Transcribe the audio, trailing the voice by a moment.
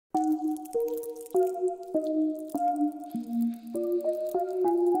Take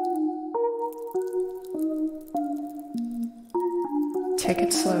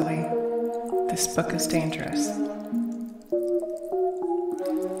it slowly. This book is dangerous.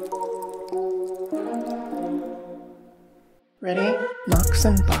 Ready? Knocks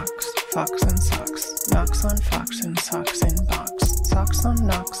and box, fox and socks. Knocks on fox and socks in box. Socks on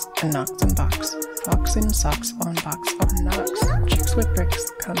knocks and knocks and box. Fox in socks on box on knocks. Chicks with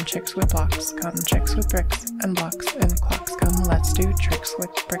bricks, come chicks with blocks. Come chicks with bricks and blocks and clocks. Come let's do tricks with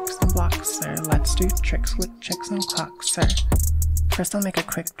bricks and blocks, sir. Let's do tricks with chicks and clocks, sir. First I'll make a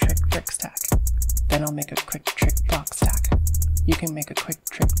quick trick brick stack. Then I'll make a quick trick block stack. You can make a quick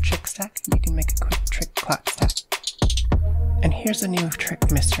trick chick stack. You can make a quick trick clock stack. And here's a new trick,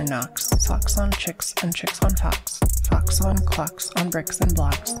 Mr. Knox. Socks on chicks and chicks on fox. Fox on clocks on bricks and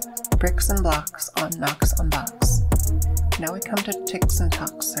blocks. Bricks and blocks on knocks on box. Now we come to ticks and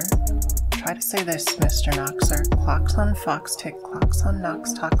tocks, sir. Try to say this, Mr. Knox, sir. Clocks on fox, tick, clocks on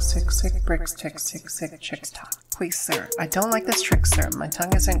knocks, talk, sick, bricks, tick, sick, chicks, talk. Please, sir, I don't like this trick, sir. My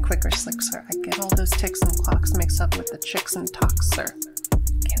tongue isn't quick or slick, sir. I get all those ticks and clocks mixed up with the chicks and talks, sir.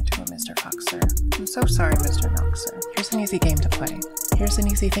 Can't do it, Mr. Fox, sir. I'm so sorry, Mr. Knox, sir. Here's an easy game to play. Here's an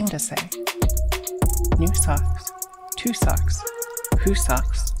easy thing to say. New socks, two socks. Who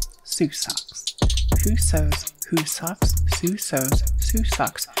socks? Sue socks. Who sews? Who socks? Sue sews. Sue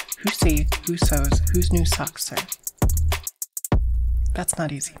socks. Who see? Who sews? Whose new socks, sir? That's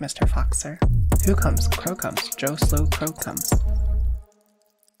not easy, Mr. Fox, sir. Who comes? Crow comes. Joe Slow Crow comes.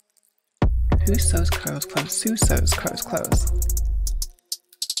 Who sews crow's clothes? Sue sews crow's clothes.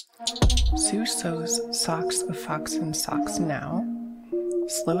 Sue sews socks of fox in socks now.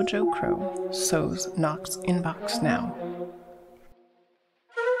 Slow Joe Crow sews knocks in box now.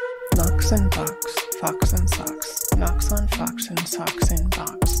 Knocks in box, fox and socks. Knocks on fox and socks in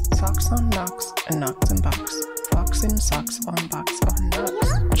box. Socks on knocks and knocks in box. Fox in socks on box on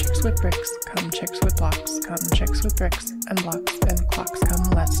knocks. Chicks with bricks, come chicks with blocks. Come chicks with bricks and blocks and clocks.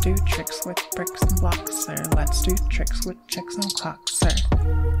 Come let's do tricks with bricks and blocks, sir. Let's do tricks with chicks and clocks, sir.